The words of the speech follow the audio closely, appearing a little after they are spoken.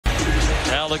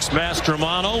Alex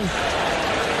Mastromano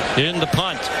in the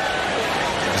punt.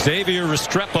 Xavier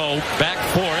Restrepo back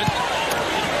for it.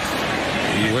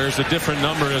 He wears a different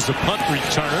number as a punt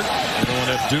return. You don't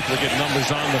want to have duplicate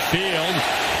numbers on the field.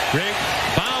 Great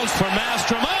bounce for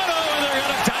Mastromano, and they're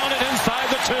going to down it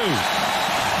inside the 2.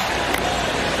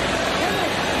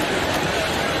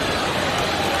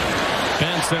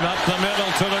 Benson up the middle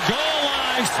to the goal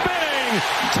line, spinning,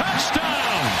 touchdown.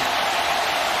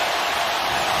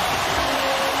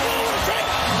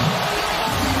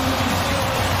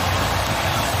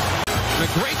 A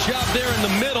great job there in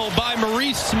the middle by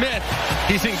Maurice Smith.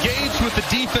 He's engaged with the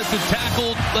defensive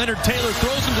tackle. Leonard Taylor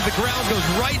throws him to the ground, goes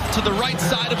right to the right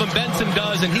side of him. Benson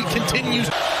does, and he continues.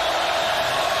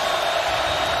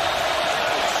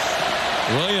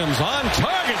 Williams on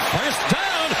target, first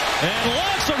down, and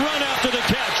lots of run after the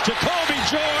catch. Jacolby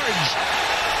George.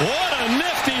 What a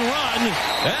nifty run.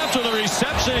 After the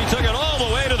reception, he took it all the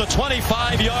way to the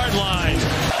 25-yard line.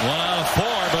 1 out of 4,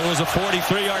 but it was a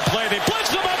 43-yard play. They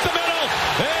blitzed him up the middle,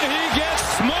 and he gets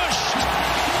smushed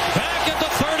back at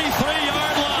the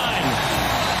 33-yard line.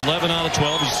 11 out of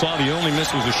 12. You saw the only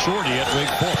miss was a shorty at Wake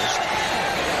Forest.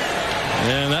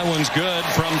 And that one's good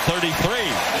from 33.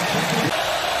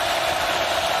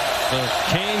 The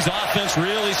Canes offense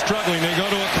really struggling. They go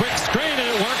to a quick screen, and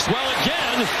it works well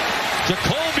again.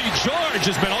 Jacolby George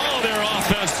has been all of their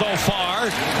offense so far.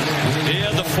 He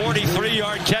had the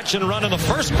 43-yard catch and run in the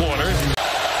first quarter.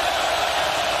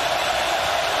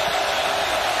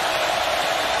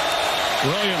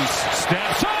 Williams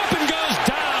steps up and goes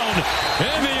down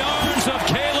in the arms of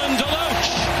Kalen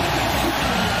DeLoach.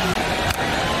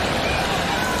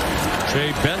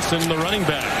 Trey Benson, the running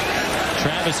back.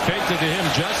 Travis faked it to him,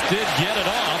 just did get it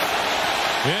off.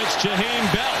 It's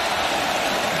Jaheim Bell.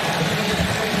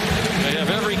 They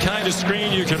have every kind of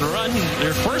screen you can run.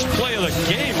 Their first play of the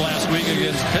game last week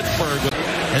against Pittsburgh.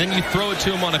 And then you throw it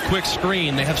to him on a quick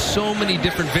screen. They have so many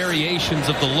different variations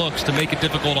of the looks to make it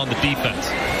difficult on the defense.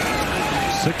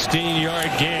 16-yard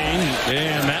gain,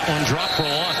 and that one dropped for a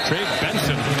loss. Trey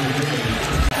Benson.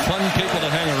 Fun people to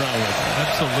hang around with.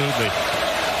 Absolutely.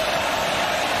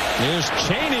 There's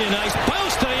Chaney, a nice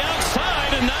bounce to the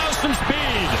outside, and now some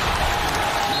speed.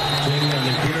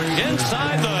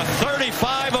 Inside the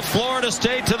 35 of Florida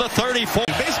State to the 34.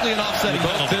 Basically an offsetting.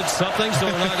 Both did something, so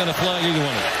we're not going to flag either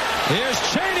one. Here's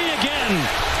Chaney again.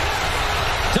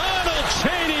 Donald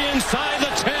Chaney inside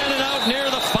the 10 and out near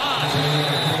the 5.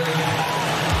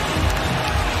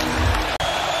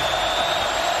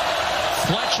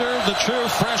 Fletcher, the true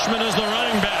freshman, is the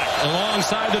running back,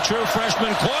 alongside the true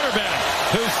freshman quarterback,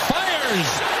 who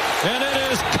fires, and it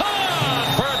is caught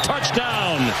for a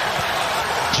touchdown.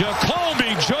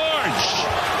 Jacolby George.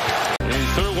 He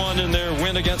threw one in their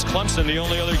win against Clemson, the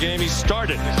only other game he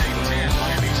started.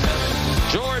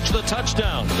 George, the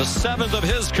touchdown, the 7th of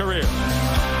his career.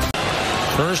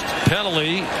 First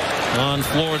penalty on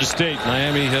Florida State.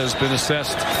 Miami has been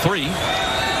assessed 3.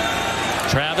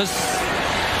 Travis,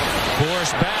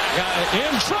 forced back,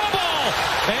 in trouble,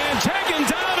 and taken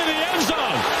down in the end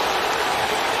zone.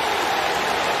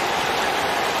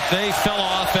 They fell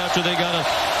off after they got a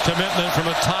commitment from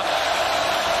a top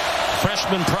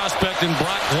freshman prospect in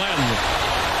Brock Glenn.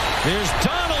 Here's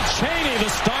Donald Chaney, the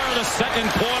star of the second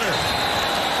quarter.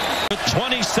 With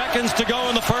 20 seconds to go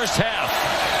in the first half.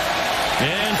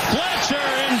 And Fletcher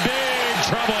in big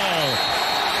trouble.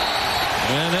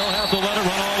 And they'll have to let it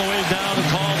run all the way down and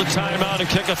call the timeout and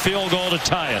kick a field goal to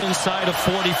tie it. Inside of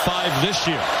 45 this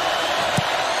year.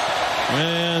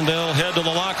 And they'll head to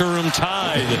the locker room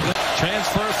tied.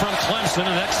 Transfer from Clemson,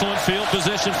 an excellent field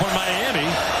position for Miami.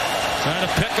 Trying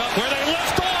to pick up where they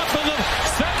left off in the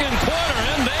second quarter,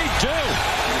 and they do.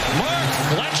 Mark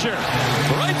Fletcher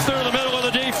right through the middle of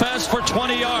the defense for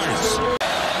 20 yards.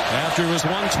 After it was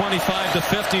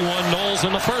 125-51, Noles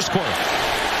in the first quarter.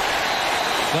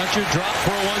 Fletcher dropped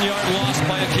for a 1-yard loss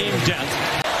by Akeem Dent.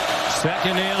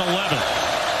 2nd and 11.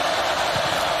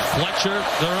 Fletcher,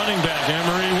 the running back,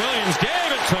 Emory Williams gave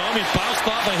it to him. He bounced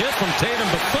off a hit from Tatum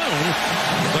Bethune,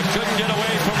 but couldn't get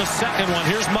away from the second one.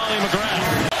 Here's Molly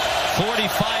McGrath.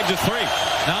 45-3.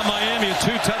 Now Miami, a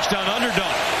 2-touchdown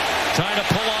underdog, trying to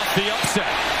pull off the upset.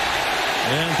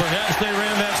 And perhaps they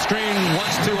ran that screen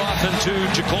once too often to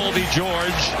Jacolby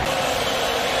George.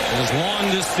 His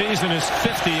long this season is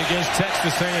 50 against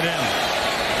Texas A&M.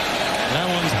 That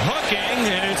one's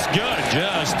hooking, and it's good.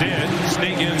 Just did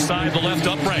sneak inside the left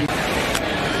upright.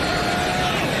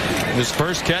 His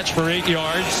first catch for 8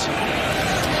 yards.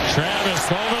 Travis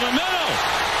over the middle.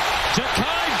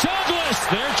 Ja'Kai Douglas.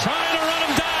 They're trying to run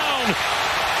him down.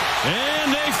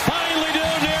 And they finally do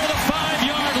near the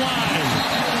 5-yard line.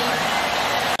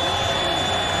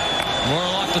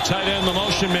 Morlock the tight end, the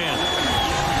motion man.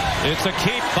 It's a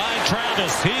keep by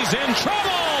Travis. He's in trouble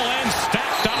and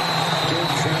stacked up.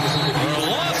 For a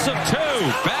loss of 2.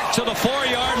 Back to the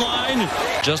 4-yard line.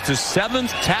 Just his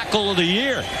 7th tackle of the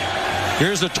year.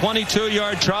 Here's a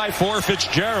 22-yard try for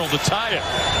Fitzgerald to tie it.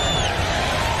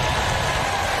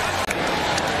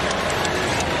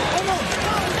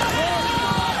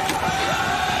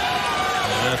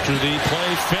 After the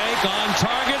play fake on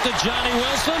target to Johnny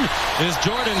Wilson is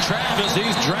Jordan Travis.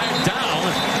 He's dragged down.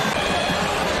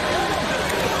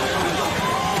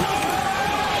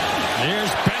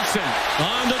 Here's Benson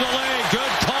on to the leg.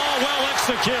 Good call, well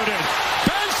executed.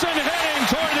 Benson heading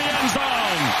toward the end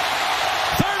zone.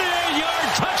 38-yard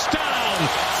touchdown,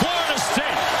 Florida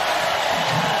State.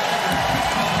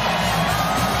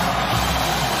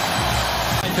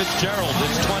 Fitzgerald,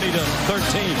 it's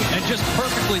 20-13. And just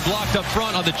perfectly blocked up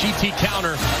front on the GT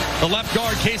counter. The left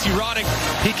guard, Casey Roddick,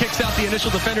 he kicks out the initial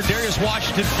defender. Darius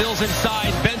Washington fills inside.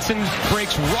 Benson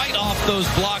breaks right off those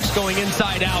blocks going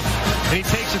inside out. And he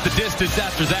takes it the distance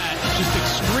after that. Just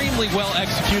extremely well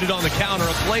executed on the counter.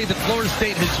 A play that Florida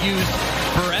State has used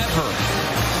forever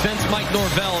since Mike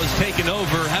Norvell has taken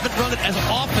over. Haven't run it as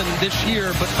often this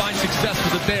year, but find success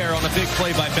with it there on a big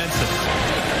play by Benson.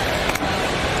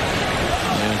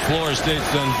 And Florida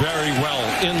State's done very well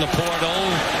in the portal.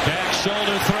 Back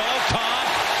shoulder throw, caught.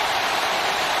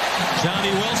 Johnny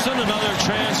Wilson, another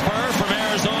transfer from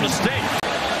Arizona State.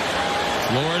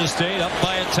 Florida State up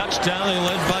by a touchdown. They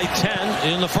led by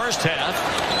 10 in the first half.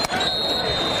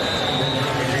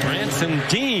 Branson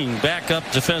Dean, backup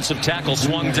defensive tackle,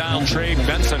 swung down Trey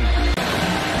Benson.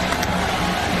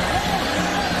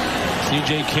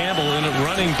 C.J. Campbell in at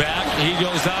running back. He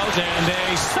goes out and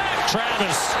they sack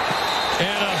Travis.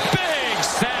 And a big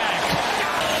sack.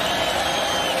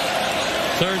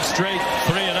 Third straight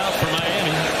 3-and-out for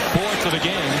Miami. 4th of the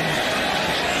game.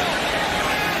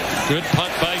 Good punt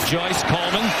by Joyce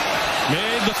Coleman.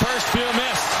 Made the first few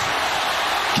miss.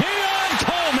 Keon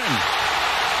Coleman.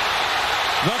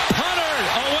 The punter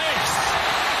awaits.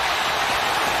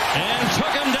 And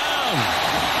took him down.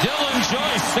 Dylan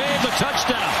Joyce saved the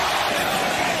touchdown.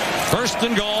 1st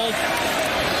and goal.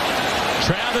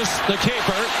 Travis, the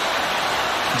keeper.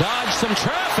 Dodged some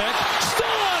traffic, still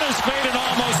on his feet and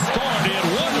almost scored. He had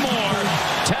one more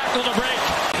tackle to break.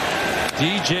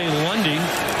 DJ Lundy,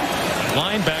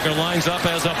 linebacker, lines up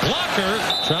as a blocker,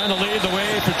 trying to lead the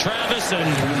way for Travis,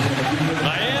 and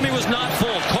Miami was not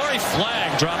full. Corey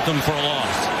Flagg dropped them for a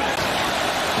loss.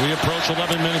 We approach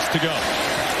 11 minutes to go.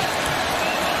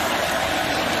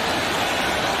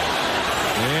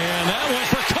 And that was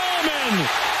for Coleman.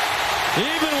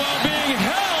 Even while being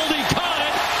held, he caught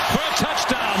it for a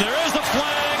touchdown. There is the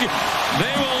flag.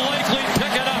 They will likely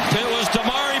pick it up. It was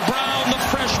Damari Brown, the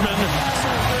freshman.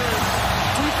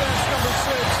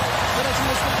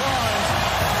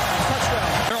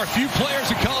 There are few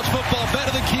players in college football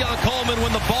better than Keon Coleman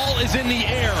when the ball is in the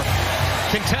air.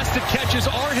 Contested catches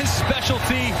are his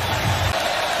specialty.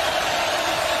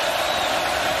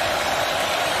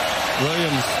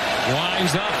 Williams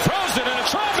winds up, throws it into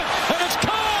traffic, and it's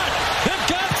caught! It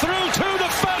got through 2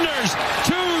 defenders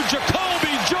to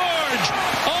Jacolby George.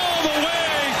 All the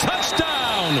way,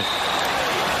 touchdown!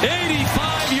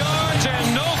 85 yards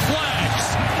and no flags.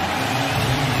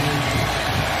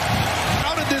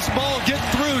 How did this ball get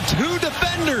through 2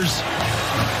 defenders?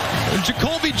 And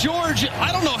Jacolby George,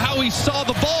 I don't know how he saw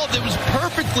the ball that was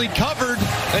perfectly covered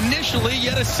initially,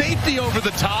 yet a safety over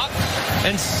the top.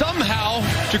 And somehow,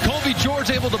 Jacolby George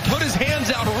able to put his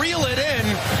hands out, reel it in.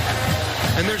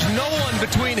 And there's no one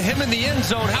between him and the end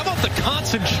zone. How about the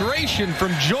concentration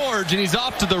from George? And he's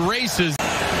off to the races.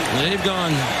 They've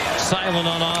gone silent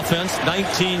on offense.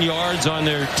 19 yards on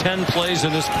their 10 plays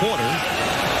in this quarter.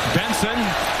 Benson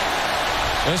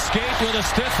escaped with a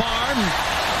stiff arm.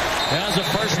 Has a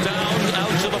first down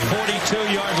out to the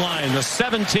 42-yard line. The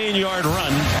 17-yard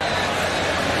run.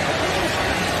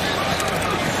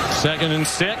 2nd and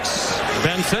 6.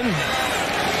 Benson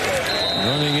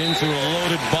running into a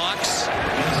loaded box.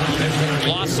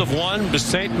 Loss of 1.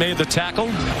 Bissate made the tackle.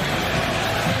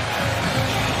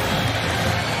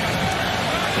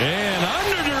 And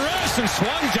under duress and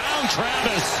swung down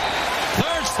Travis.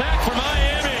 3rd sack for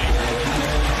Miami.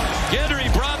 Guidry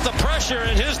brought the pressure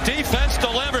and his defense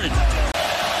delivered.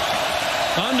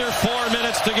 Under 4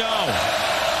 minutes to go.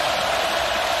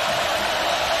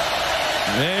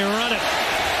 They run it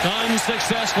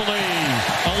unsuccessfully.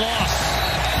 A loss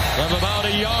of about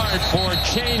a yard for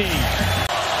Chaney.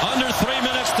 Under 3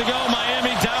 minutes to go.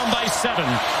 Miami down by 7.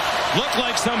 Looked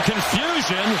like some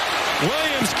confusion.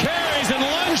 Williams carries and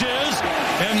lunges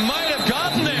and might have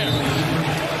gotten there.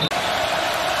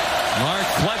 Mark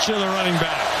Fletcher of the running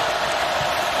back.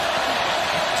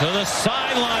 To the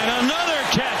sideline, another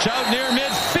catch out near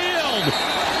midfield.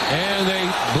 And they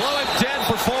blow it dead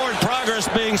for forward progress,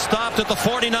 being stopped at the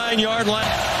 49-yard line.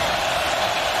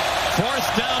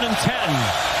 4th down and 10.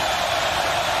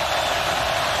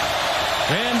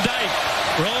 Van Dyke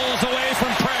rolls away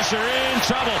from pressure, in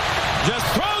trouble. Just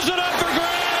throws it up for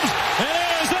grabs, and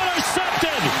it is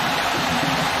intercepted.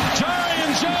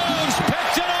 Jarrian Jones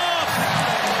picked it off.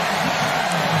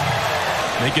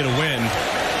 They get a win.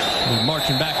 We're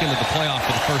marching back into the playoff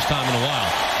for the first time in a while.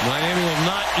 Miami will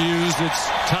not use its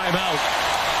timeout.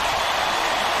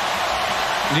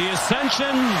 The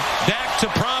ascension back to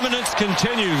prominence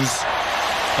continues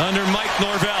under Mike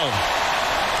Norvell.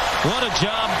 What a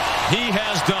job he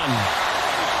has done.